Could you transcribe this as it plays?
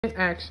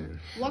Action.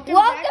 Welcome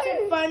back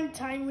to Fun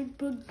Time with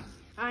Boogie.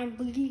 I'm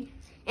Boogie.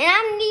 And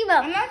I'm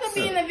Devo. I'm not going to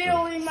be in the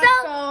video very much,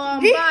 so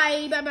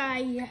bye.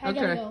 Bye-bye. I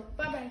gotta go.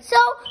 Bye-bye. So,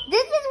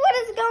 this is what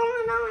is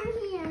going on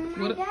here.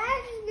 My What?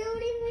 dad's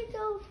building the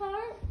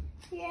go-kart.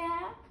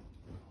 Yeah.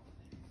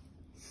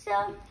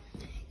 So,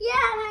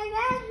 yeah,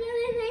 my dad's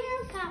building the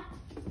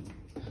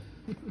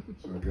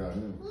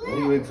go-kart. Are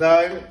you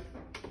excited?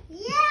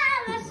 Yeah,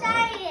 I'm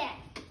excited.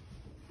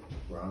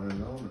 Brown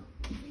and on it.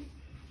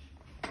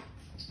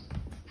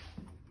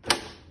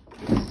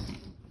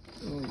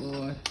 Oh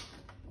Lord.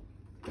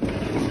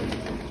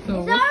 It's So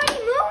already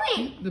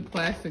moving. the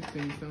plastic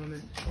things on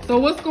it. So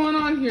what's going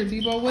on here,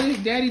 Debo? What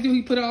did Daddy do?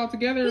 He put it all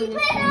together? He or put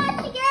what's it going on?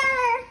 all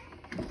together.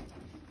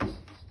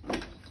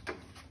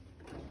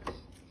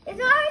 It's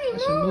already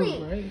That should moving.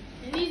 move, right?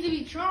 It needs to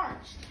be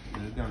charged.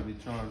 Yeah, it's gotta be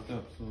charged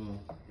up, so.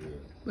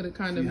 But it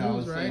kind of See how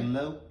moves, it's right?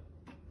 low?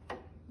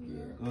 Yeah.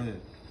 Go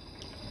ahead.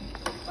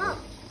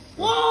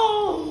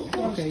 Whoa!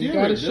 Okay, you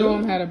gotta show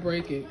him how to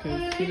break it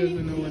because he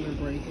doesn't know where to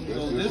break it.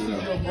 So this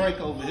is your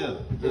brake over here.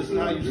 This is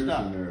how you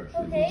stop.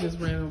 He just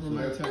ran over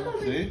my toe.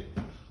 See?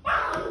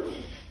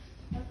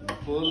 You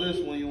pull this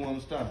when you want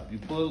to stop. You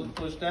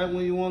push that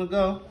when you want to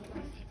go.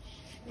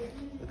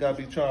 It gotta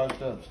be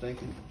charged up,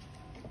 Stinky.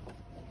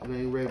 It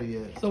ain't ready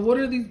yet. So what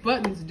do these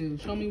buttons do?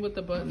 Show me what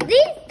the buttons do.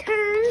 These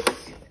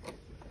turns.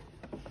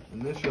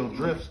 And this your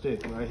drift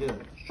stick right here.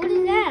 What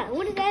is that?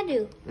 What does that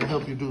do? It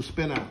help you do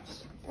spin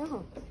outs.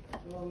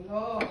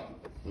 Oh.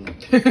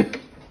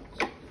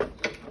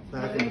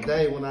 Back in the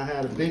day when I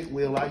had a big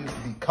wheel, I used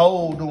to be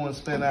cold doing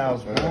spin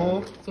outs,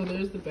 boy. So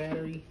there's the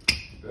battery.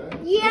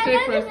 Yeah, Okay,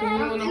 that's Preston, you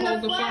what want to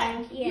hold the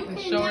phone Yeah. and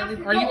show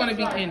everybody? Or you want to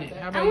be in it?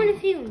 How I about want you? to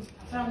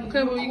film.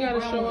 Okay, well you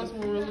gotta show us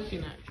what we're looking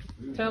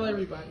at. Tell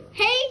everybody.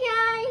 Hey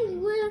guys,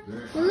 we're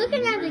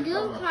looking at the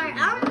go-kart.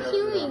 I'm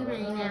filming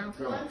right now.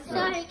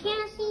 So you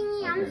can't see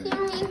me, I'm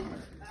filming.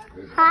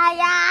 Hi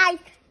guys.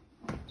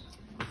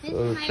 This So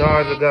is the my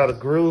charger dad. got a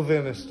groove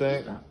in it,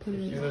 Stink.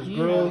 See this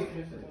groove?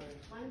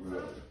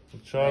 The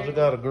charger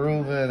got a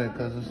groove in it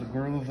because it's a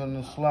groove in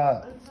the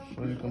slot.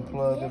 So you can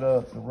plug it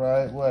up the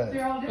right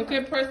way.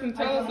 Okay, Preston,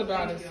 tell us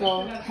about it.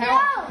 So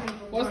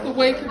what's the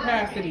weight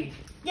capacity?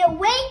 The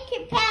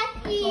weight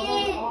capacity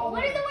is,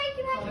 what is the weight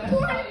capacity?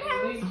 200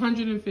 pounds?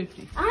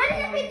 150.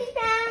 150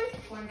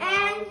 pounds.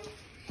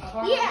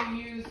 And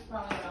yeah,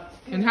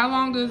 And how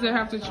long does it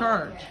have to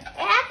charge? it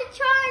has to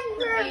charge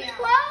for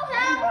 12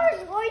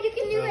 hours or you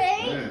can do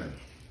 8.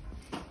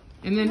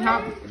 And then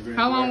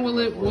how long will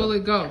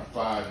it go?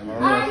 All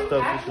that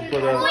stuff you should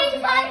put up.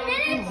 45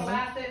 minutes?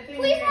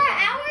 24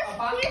 hours?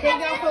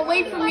 Thank y'all for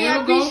waiting for me. I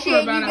It'll go for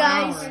appreciate about you an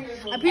guys.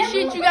 hour. I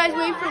appreciate you guys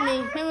waiting for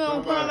me. Maybe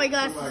I'll put on my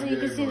glasses so you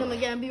can see them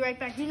again. I'll be right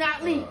back. Do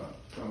not leave.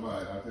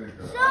 Somebody, I think,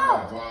 So, I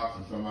had a box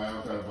and somebody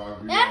else had a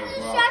box. We that's had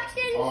a box.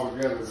 instructions. All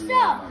together, we So, were like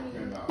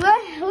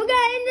 $10. we're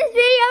gonna end this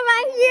video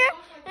right here.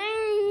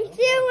 And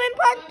see you in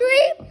part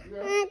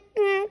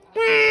 3.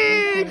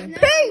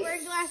 Peace. Wear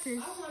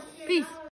glasses. Peace.